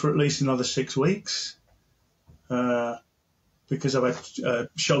can't ride for at least another 6 weeks because I've had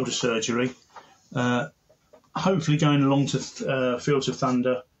shoulder surgery. Hopefully going along to Fields of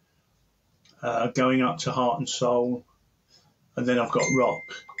Thunder, going up to Heart and Soul, and then I've got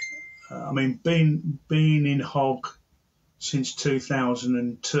Rock. Being in HOG since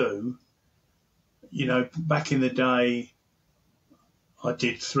 2002, back in the day, I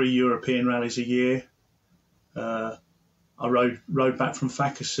did 3 European rallies a year. I rode back from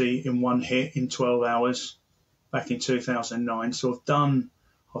Facassee in one hit in 12 hours back in 2009. So I've done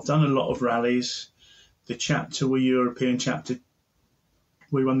a lot of rallies. The chapter, we won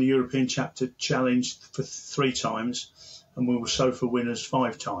the European chapter challenge for 3 times, and we were SOFA winners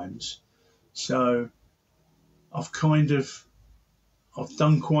 5 times. So I've done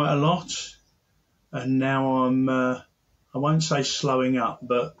quite a lot, and now I'm I won't say slowing up,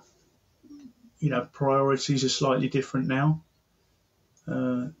 but priorities are slightly different now.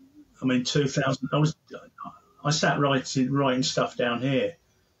 2000, I sat writing stuff down here.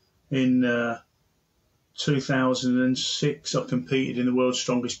 In 2006, I competed in the World's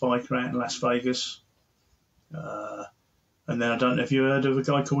Strongest Biker out in Las Vegas. And then I don't know if you heard of a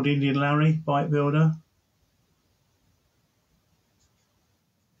guy called Indian Larry, bike builder.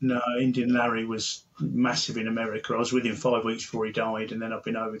 No, Indian Larry was massive in America. I was with him 5 weeks before he died, and then I've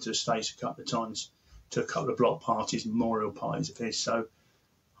been over to the States a couple of times to a couple of block parties, memorial parties of his. So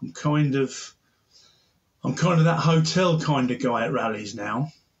I'm kind of that hotel kind of guy at rallies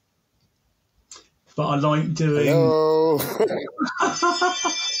now. But I like doing. Hello.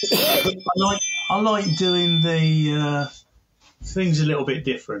 I like doing the things a little bit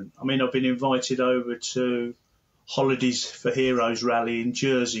different. I've been invited over to Holidays for Heroes rally in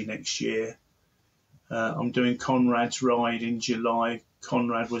Jersey next year. I'm doing Conrad's ride in July.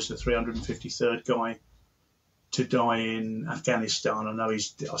 Conrad was the 353rd guy to die in Afghanistan. I know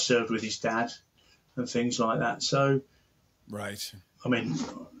I served with his dad and things like that. So, right.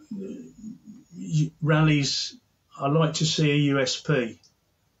 Rallies. I like to see a USP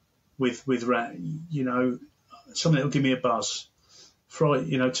with something that'll give me a buzz.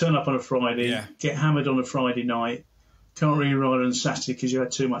 Turn up on a Friday, get hammered on a Friday night. Can't really ride on Saturday because you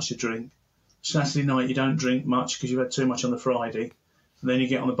had too much to drink. Saturday night you don't drink much because you had too much on the Friday, and then you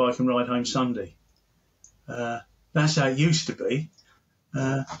get on the bike and ride home Sunday. That's how it used to be,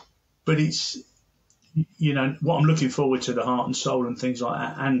 but it's what I'm looking forward to, the Heart and Soul and things like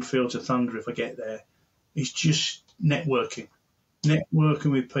that, and Fields of Thunder if I get there. It's just networking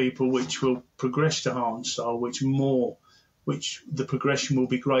with people, which will progress to Heart and Soul, which the progression will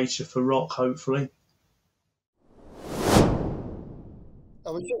be greater for Rock, hopefully. I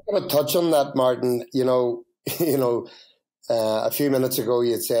was just going to touch on that, Martin. A few minutes ago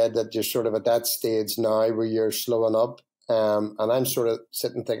you said that you're sort of at that stage now where you're slowing up, and I'm sort of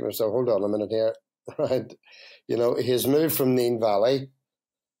sitting thinking, so hold on a minute here, right? He's moved from Neen Valley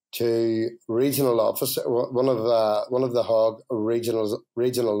to regional officer, one of the HOG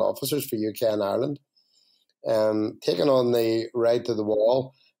regional officers for UK and Ireland, taking on the ride to the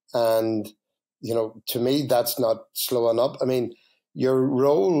wall, and to me that's not slowing up. Your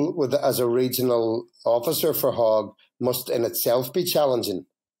role as a regional officer for HOG must in itself be challenging.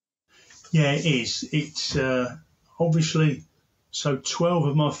 Yeah, it is. It's obviously, so 12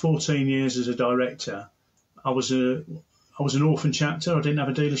 of my 14 years as a director, I was an orphan chapter. I didn't have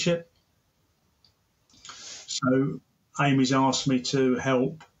a dealership. So Amy's asked me to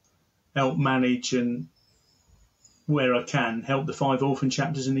help manage and, where I can, help the 5 orphan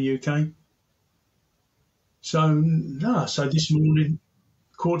chapters in the UK. So this morning,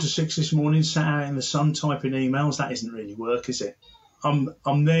 5:45 this morning, sat out in the sun typing emails. That isn't really work, is it? I'm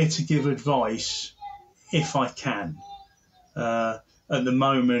there to give advice if I can. At the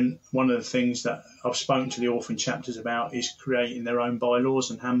moment, one of the things that I've spoken to the orphan chapters about is creating their own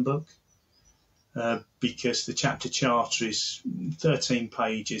bylaws and handbook, because the chapter charter is 13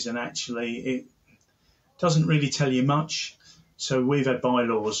 pages and actually it doesn't really tell you much. So we've had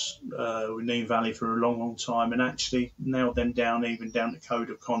bylaws with Neen Valley for a long, long time, and actually nailed them down, even down to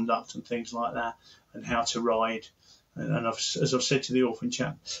code of conduct and things like that, and how to ride. And as I've said to the orphan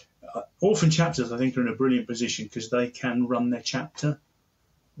chapters, I think are in a brilliant position because they can run their chapter.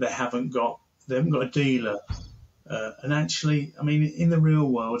 They haven't got a dealer And actually, I mean, in the real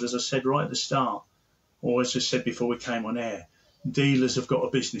world, as I said right at the start, or as I said before we came on air, dealers have got a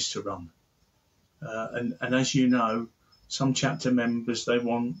business to run. And as you know, some chapter members, they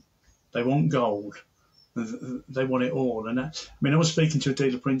want gold. They want it all. And I was speaking to a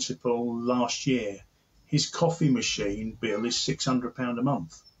dealer principal last year. His coffee machine bill is £600 a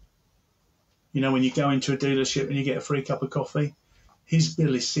month. You know, when you go into a dealership and you get a free cup of coffee, his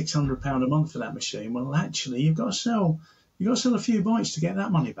bill is £600 a month for that machine. Well, actually, you've got to sell a few bites to get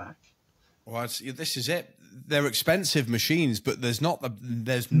that money back. Well, this is it. They're expensive machines, but there's not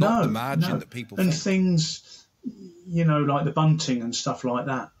the margin that people and think. Things, you know, like the bunting and stuff like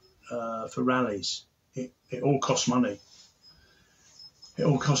that for rallies. It all costs money. It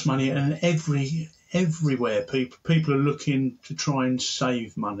all costs money, and everywhere people are looking to try and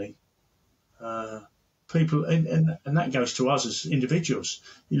save money. People, and that goes to us as individuals.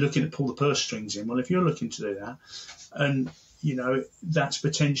 You're looking to pull the purse strings in. Well, if you're looking to do that, and you know, that's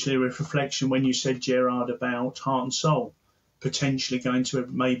potentially a reflection when you said, Gerard, about Heart and Soul potentially going to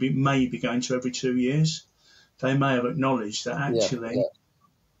maybe going to every 2 years. They may have acknowledged that actually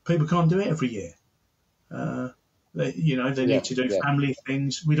people can't do it every year. They need to do family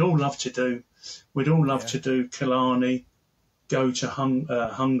things. We'd all love to do Killarney, go to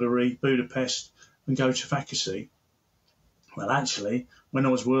Hungary, Budapest, and go to Fakasi. Well, actually, when I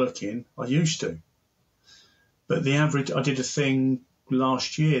was working, I used to. But I did a thing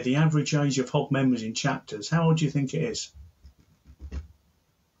last year, the average age of HOG members in chapters, how old do you think it is?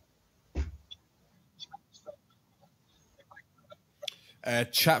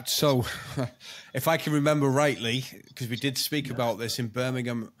 So, if I can remember rightly, because we did speak about this in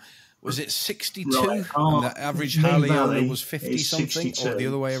Birmingham, was it 62? Right. And the average Harley owner was 50-something, or the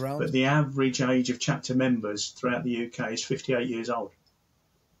other way around? But the average age of chapter members throughout the UK is 58 years old.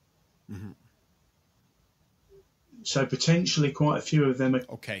 Mm-hmm. So potentially quite a few of them are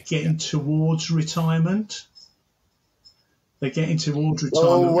getting towards retirement. They're getting towards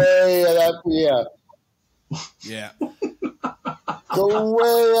retirement. No way, Yeah. Go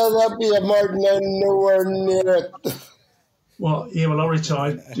way, that'd be a Martin, and nowhere near it. Well, I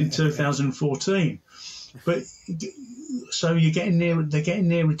retired in 2014. But so they're getting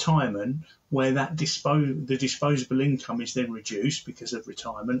near retirement, where the disposable income is then reduced because of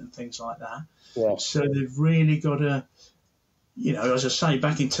retirement and things like that. Yeah. So they've really got to, you know, as I say,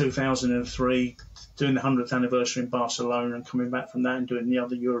 back in 2003, doing the 100th anniversary in Barcelona and coming back from that and doing the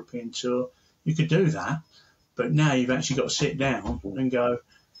other European tour, you could do that. But now you've actually got to sit down and go,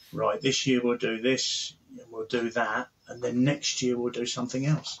 right, this year we'll do this, and we'll do that, and then next year we'll do something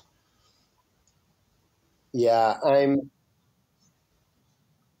else. Yeah, Well,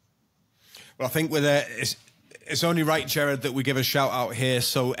 I think it's only right, Gerard, that we give a shout out here.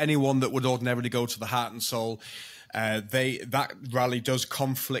 So anyone that would ordinarily go to the Heart and Soul, that rally does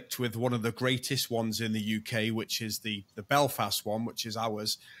conflict with one of the greatest ones in the UK, which is the Belfast one, which is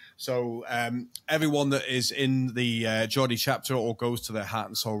ours. So everyone that is in the Geordie chapter or goes to the Heart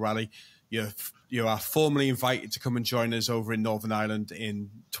and Soul rally, you are formally invited to come and join us over in Northern Ireland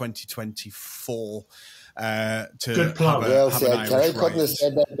in 2024. Good plug. Well said. I couldn't have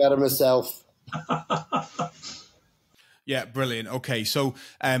said that better myself. Yeah, brilliant. Okay, so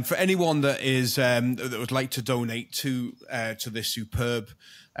for anyone that is that would like to donate to this superb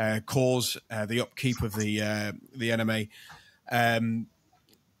cause, the upkeep of the NMA,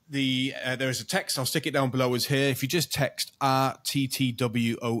 there is a text. I'll stick it down below us here. If you just text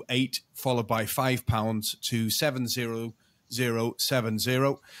RTTW08 followed by £5 to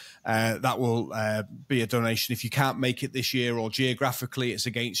 70070, that will be a donation. If you can't make it this year or geographically it's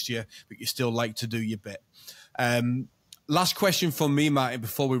against you, but you still like to do your bit. Last question from me, Martin,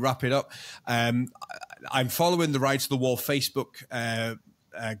 before we wrap it up. I'm following the Ride to the Wall Facebook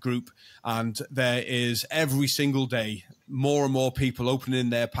group, and there is every single day more and more people opening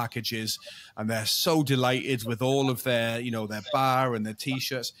their packages, and they're so delighted with all of their, their bar and their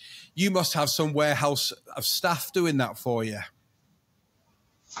T-shirts. You must have some warehouse of staff doing that for you.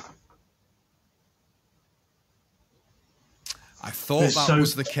 I thought that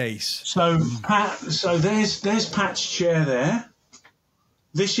was the case. So Pat, there's Pat's chair there.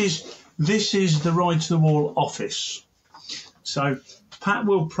 This is the Ride to the Wall office. So Pat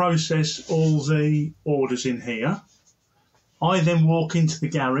will process all the orders in here. I then walk into the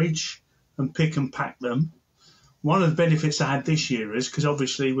garage and pick and pack them. One of the benefits I had this year is, because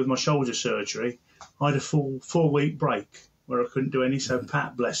obviously with my shoulder surgery, I had a full 4-week break where I couldn't do any, so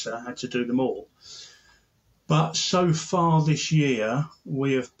Pat, bless her, had to do them all. But so far this year,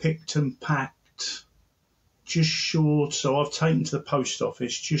 we have picked and packed just short, so I've taken to the post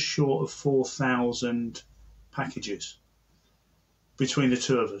office just short of 4,000 packages between the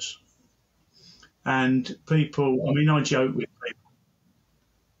two of us. And people, I mean, I joke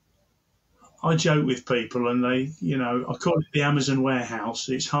with people and they, you know, I call it the Amazon warehouse.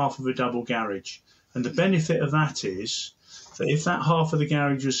 It's half of a double garage. And the benefit of that is that if that half of the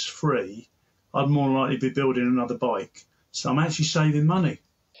garage was free, I'd more likely be building another bike. So I'm actually saving money.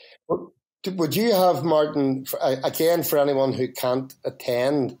 Would you have, Martin, again, for anyone who can't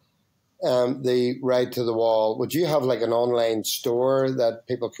attend the Ride to the Wall, would you have like an online store that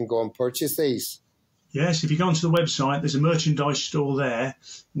people can go and purchase these? Yes, if you go onto the website, there's a merchandise store there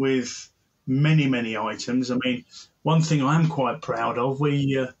with many, many items. I mean, one thing I am quite proud of,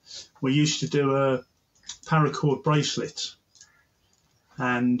 we used to do a paracord bracelet,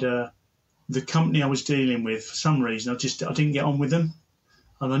 and the company I was dealing with, for some reason, I didn't get on with them,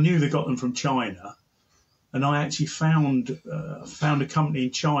 and I knew they got them from China, and I actually found a company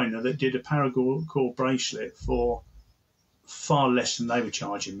in China that did a paracord bracelet for far less than they were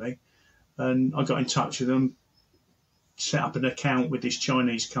charging me, and I got in touch with them, set up an account with this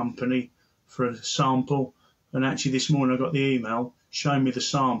Chinese company for a sample, and actually this morning I got the email showing me the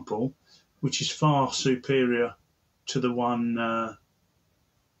sample, which is far superior to the one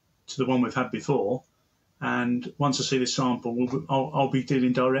we've had before. And once I see the sample, I'll be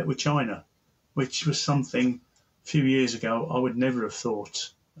dealing direct with China, which was something a few years ago I would never have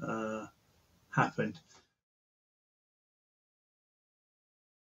thought happened.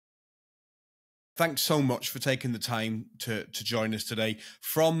 Thanks so much for taking the time to join us today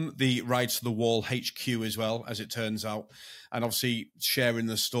from the Ride to the Wall HQ as well, as it turns out, and obviously sharing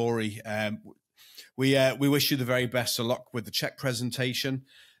the story. We wish you the very best of luck with the Czech presentation,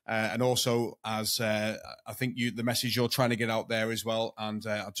 and also as I think the message you're trying to get out there as well. And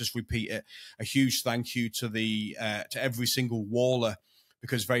I'll just repeat it: a huge thank you to to every single waller,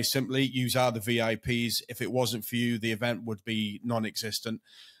 because very simply, you are the VIPs. If it wasn't for you, the event would be non-existent.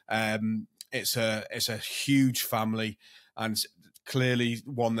 It's a huge family, and clearly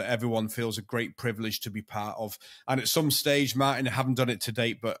one that everyone feels a great privilege to be part of. And at some stage, Martin, I haven't done it to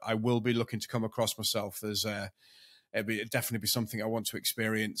date, but I will be looking to come across myself. It'd definitely be something I want to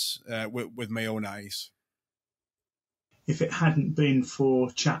experience with my own eyes. If it hadn't been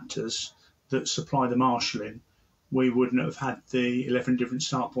for chapters that supply the marshalling, we wouldn't have had the 11 different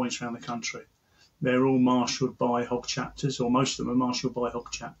start points around the country. They're all marshalled by HOG chapters, or most of them are marshalled by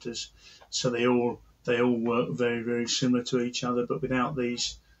HOG chapters. So they all work very, very similar to each other. But without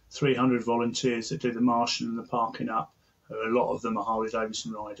these 300 volunteers that do the marshalling and the parking up, a lot of them are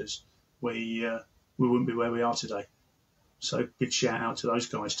Harley-Davidson riders, we wouldn't be where we are today. So big shout out to those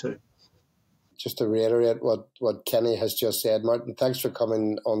guys too. Just to reiterate what Kenny has just said, Martin, thanks for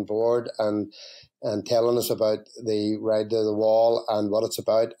coming on board and telling us about the Ride to the Wall and what it's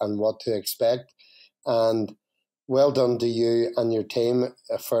about and what to expect. And well done to you and your team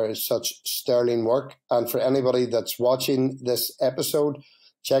for such sterling work. And for anybody that's watching this episode,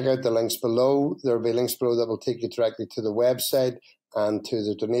 check out the links below. There will be links below that will take you directly to the website and to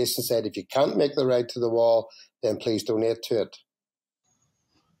the donation site. If you can't make the Ride to the Wall, then please donate to it.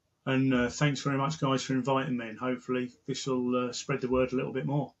 And thanks very much, guys, for inviting me. And hopefully this will spread the word a little bit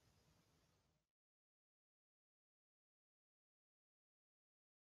more.